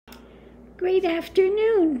Great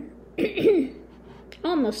afternoon.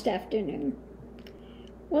 Almost afternoon.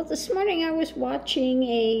 Well, this morning I was watching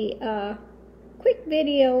a quick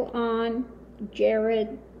video on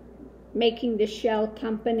Jared making the shell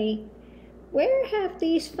company. Where have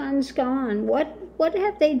these funds gone? What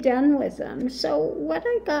have they done with them? So what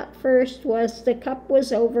I got first was the cup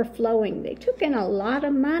was overflowing. They took in a lot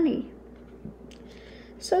of money.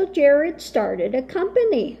 So Jared started a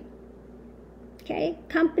company. Okay,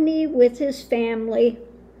 company with his family.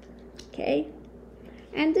 Okay,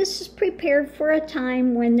 and this is prepared for a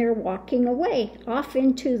time when they're walking away, off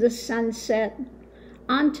into the sunset,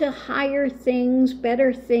 onto higher things,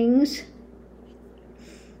 better things.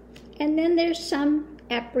 And then there's some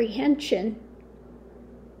apprehension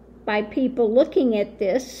by people looking at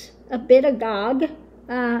this, a bit agog,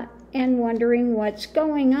 and wondering what's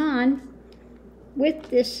going on with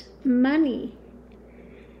this money.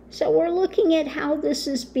 So we're looking at how this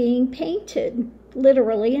is being painted,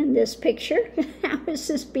 literally in this picture. How is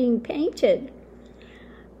this being painted?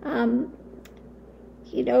 You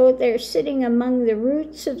know, they're sitting among the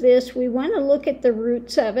roots of this. We want to look at the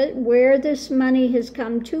roots of it, where this money has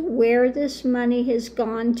come to, where this money has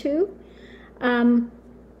gone to,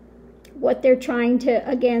 what they're trying to,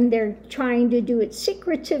 again, they're trying to do it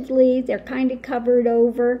secretively. They're kind of covered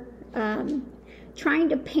over, trying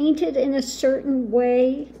to paint it in a certain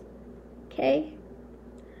way. Okay,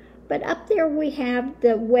 but up there we have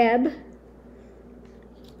the web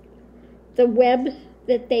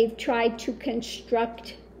that they've tried to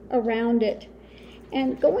construct around it.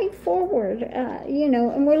 And going forward, you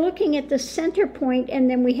know, and we're looking at the center point, and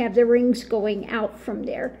then we have the rings going out from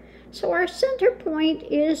there. So our center point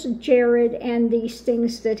is Jared and these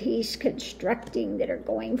things that he's constructing that are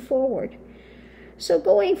going forward. So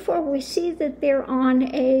going forward, we see that they're on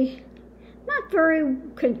a not very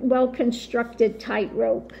well-constructed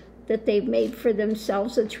tightrope that they've made for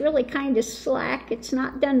themselves. It's really kind of slack. It's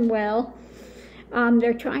not done well.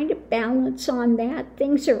 They're trying to balance on that.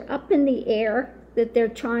 Things are up in the air that they're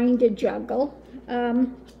trying to juggle.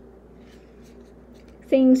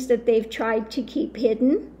 Things that they've tried to keep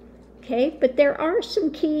hidden. Okay, but there are some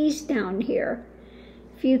keys down here.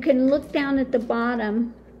 If you can look down at the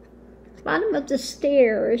bottom of the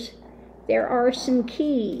stairs, there are some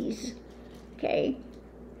keys. Okay,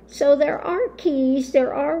 so there are keys,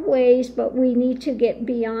 there are ways, but we need to get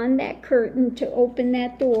beyond that curtain to open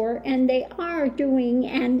that door, and they are doing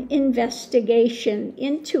an investigation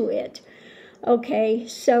into it. Okay,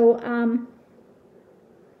 so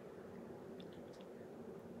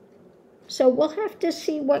we'll have to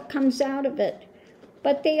see what comes out of it.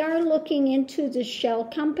 But they are looking into the shell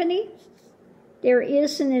company. There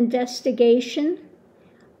is an investigation.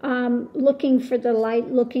 Looking for the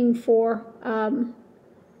light, looking for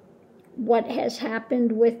what has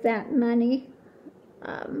happened with that money.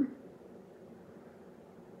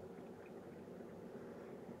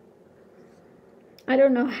 I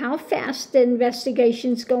don't know how fast the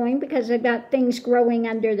investigation's going because they've got things growing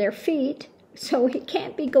under their feet, so it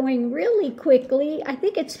can't be going really quickly. I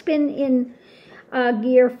think it's been in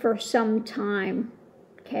gear for some time,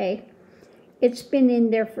 okay? It's been in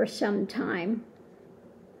there for some time.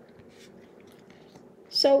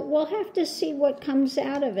 So we'll have to see what comes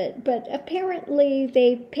out of it. But apparently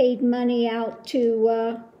they've paid money out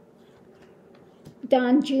to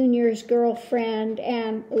Don Jr.'s girlfriend,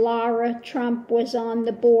 and Lara Trump was on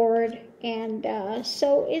the board. And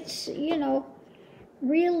so it's, you know,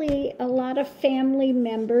 really a lot of family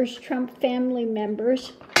members, Trump family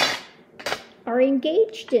members, are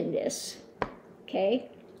engaged in this, okay?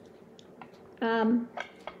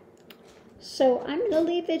 So I'm going to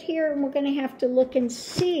leave it here, and we're going to have to look and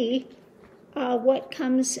see what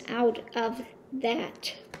comes out of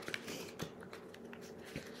that.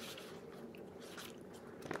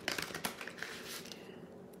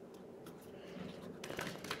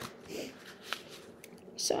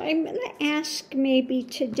 So I'm going to ask maybe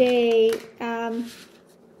today,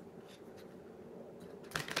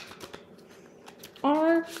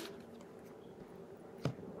 are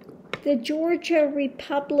the Georgia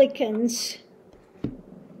Republicans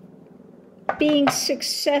being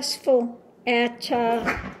successful at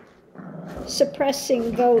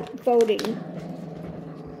suppressing voting?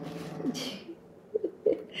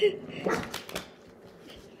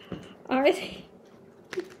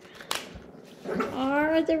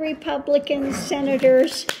 Are the Republican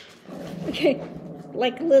senators, okay,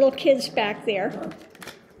 like little kids back there?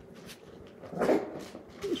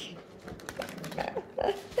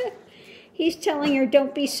 He's telling her,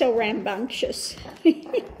 don't be so rambunctious.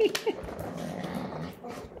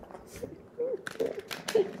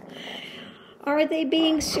 Are they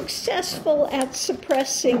being successful at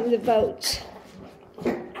suppressing the votes?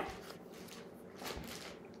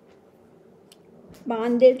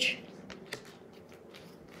 Bondage.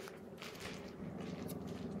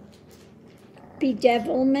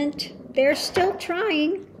 Bedevilment. They're still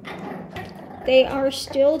trying. They are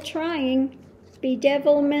still trying.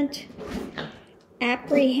 Bedevilment.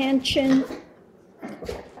 Apprehension.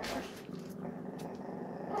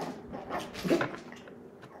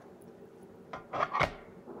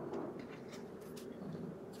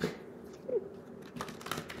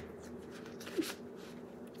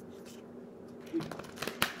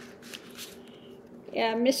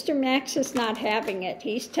 Yeah, Mr. Max is not having it.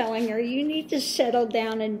 He's telling her, you need to settle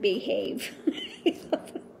down and behave.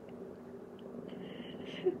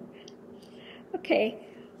 Okay,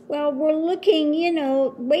 well, we're looking,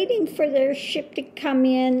 waiting for their ship to come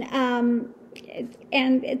in,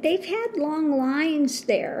 and they've had long lines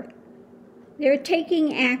there. They're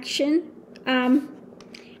taking action,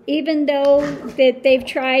 even though that they've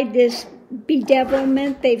tried this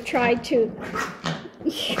bedevilment, they've tried to...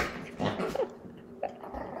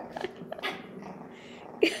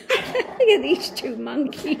 Look at these two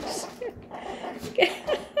monkeys.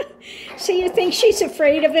 So you think she's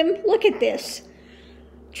afraid of him? Look at this.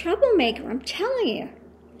 Troublemaker, I'm telling you.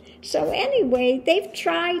 So anyway, they've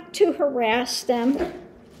tried to harass them.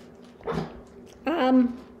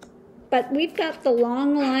 But we've got the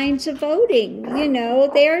long lines of voting.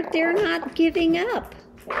 They're not giving up.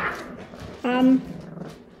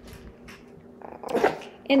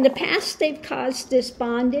 In the past, they've caused this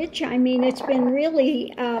bondage. I mean, it's been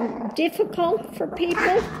really difficult for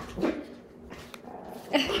people.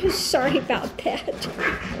 Sorry about that.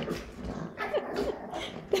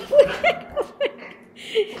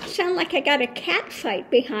 Sound like I got a cat fight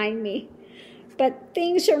behind me. But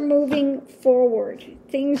things are moving forward.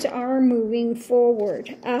 Things are moving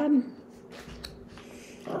forward.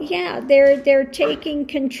 Yeah, they're taking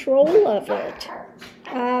control of it.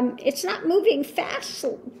 It's not moving fast,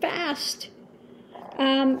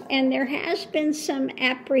 and there has been some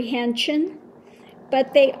apprehension,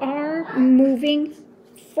 but they are moving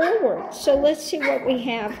forward. So let's see what we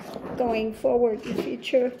have going forward in the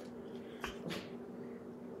future.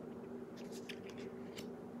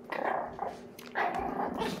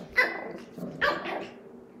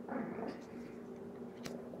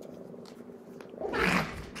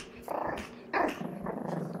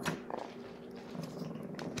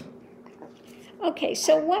 Okay,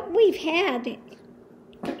 so what we've had,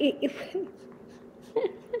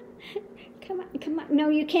 come on, no,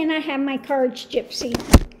 you cannot have my cards, Gypsy.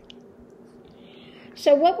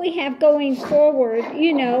 So what we have going forward,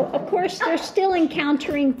 of course, they're still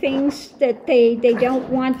encountering things that they don't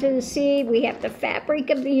want to see. We have the fabric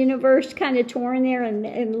of the universe kind of torn there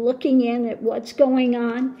and looking in at what's going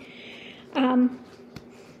on.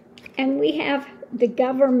 And we have the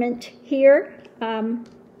government here.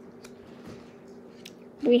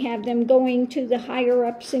 We have them going to the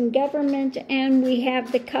higher-ups in government, and we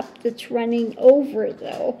have the cup that's running over,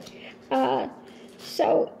 though.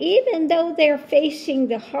 So even though they're facing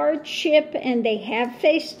the hardship, and they have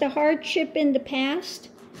faced the hardship in the past,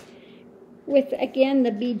 with, again,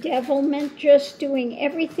 the bedevilment, just doing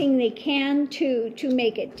everything they can to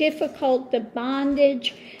make it difficult, the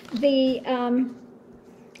bondage, the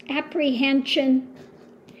apprehension.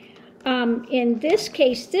 In this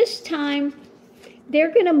case, this time,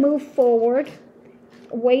 they're going to move forward,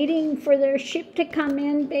 waiting for their ship to come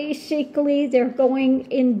in, basically. They're going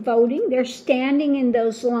in voting. They're standing in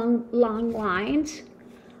those long lines.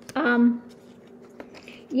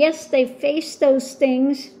 Yes, they face those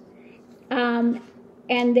things, and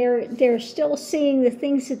they're still seeing the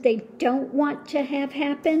things that they don't want to have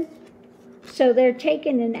happen. So they're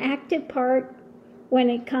taking an active part when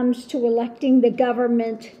it comes to electing the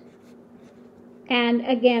government. And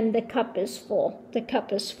again, the cup is full. The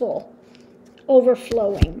cup is full,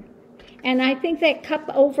 overflowing. And I think that cup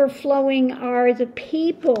overflowing are the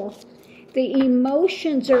people. The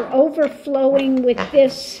emotions are overflowing with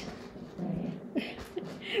this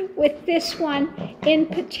one in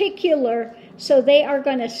particular. So they are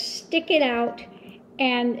going to stick it out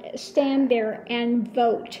and stand there and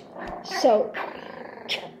vote. So,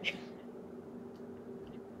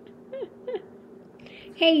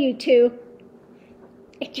 hey, you two.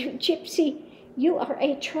 Gypsy, you are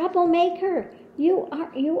a troublemaker. You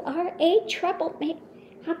are a troublemaker.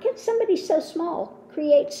 How can somebody so small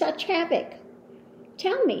create such havoc?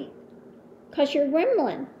 Tell me. 'Cause you're a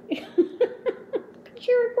gremlin. 'Cause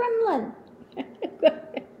you're a gremlin.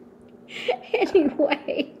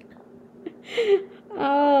 Anyway.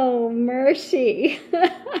 Oh, mercy.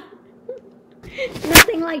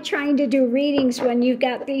 Nothing like trying to do readings when you've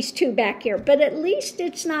got these two back here. But at least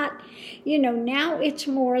it's not, you know, now it's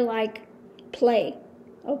more like play.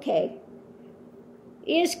 Okay.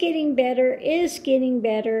 Is getting better, is getting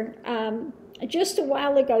better. Just a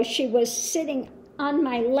while ago, she was sitting on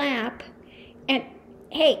my lap, and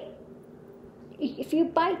hey, if you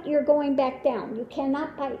bite, you're going back down. You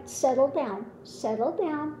cannot bite. Settle down. Settle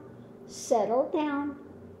down. Settle down.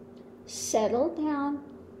 Settle down.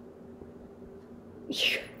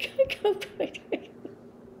 She's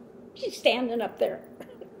standing up there.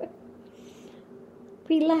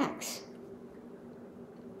 Relax.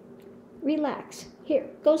 Relax. Here,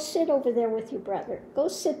 go sit over there with your brother. Go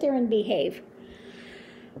sit there and behave.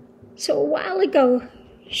 So a while ago,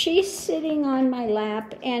 she's sitting on my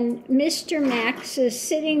lap, and Mr. Max is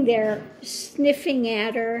sitting there sniffing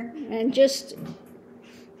at her and just,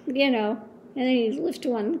 you know, and then he'd lift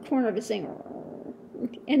one corner of his thing,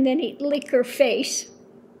 and then he'd lick her face.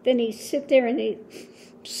 Then he'd sit there and he'd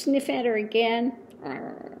sniff at her again.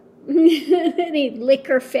 Then he'd lick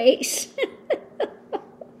her face.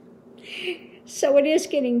 So it is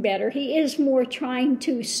getting better. He is more trying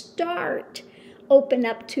to open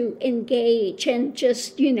up to engage and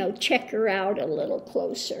just, you know, check her out a little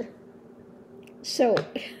closer. So,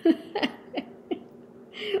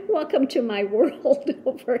 welcome to my world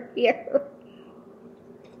over here.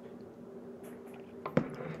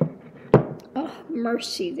 Oh,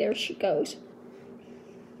 mercy, there she goes.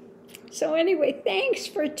 So anyway, thanks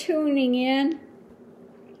for tuning in.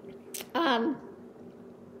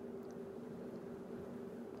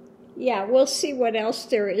 Yeah, we'll see what else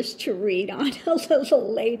there is to read on a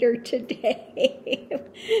little later today.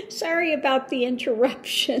 Sorry about the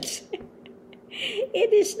interruptions.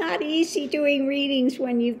 It is not easy doing readings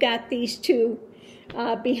when you've got these two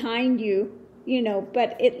behind you, you know,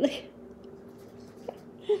 but at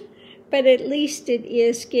least it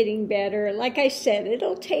is getting better. Like I said,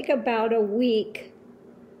 it'll take about a week.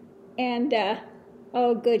 And,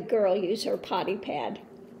 oh, good girl, use her potty pad.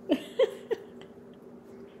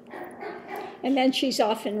 And then she's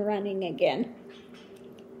off and running again.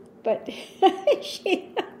 But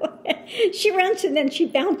she runs and then she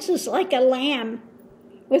bounces like a lamb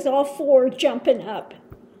with all four jumping up.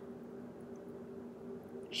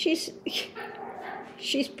 She's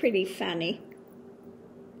pretty funny.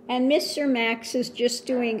 And Mr. Max is just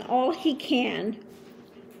doing all he can.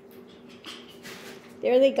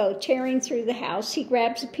 There they go, tearing through the house. He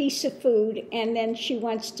grabs a piece of food and then she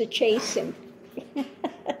wants to chase him.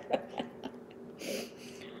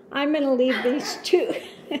 I'm going to leave these two.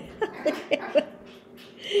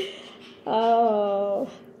 Oh,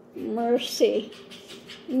 mercy.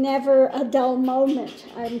 Never a dull moment,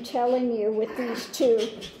 I'm telling you, with these two.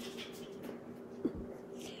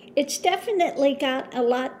 It's definitely got a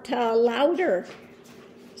lot louder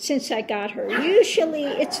since I got her. Usually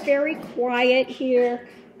it's very quiet here.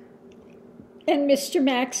 And Mr.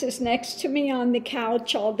 Max is next to me on the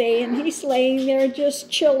couch all day, and he's laying there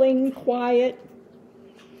just chilling, quiet.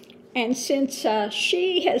 And since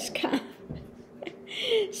she has come,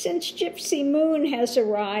 since Gypsy Moon has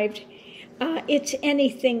arrived, it's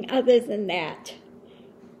anything other than that.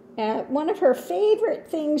 One of her favorite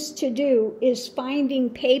things to do is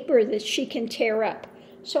finding paper that she can tear up.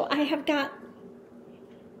 So I have got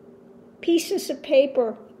pieces of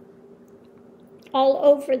paper all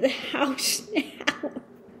over the house now.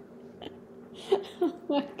 Oh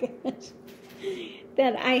my goodness.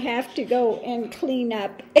 That I have to go and clean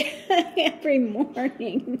up every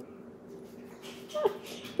morning.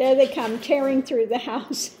 There they come, tearing through the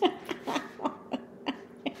house.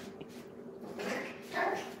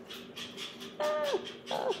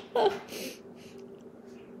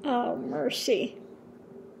 Oh, mercy.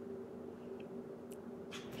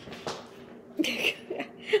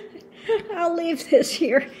 I'll leave this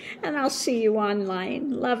here, and I'll see you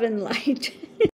online. Love and light.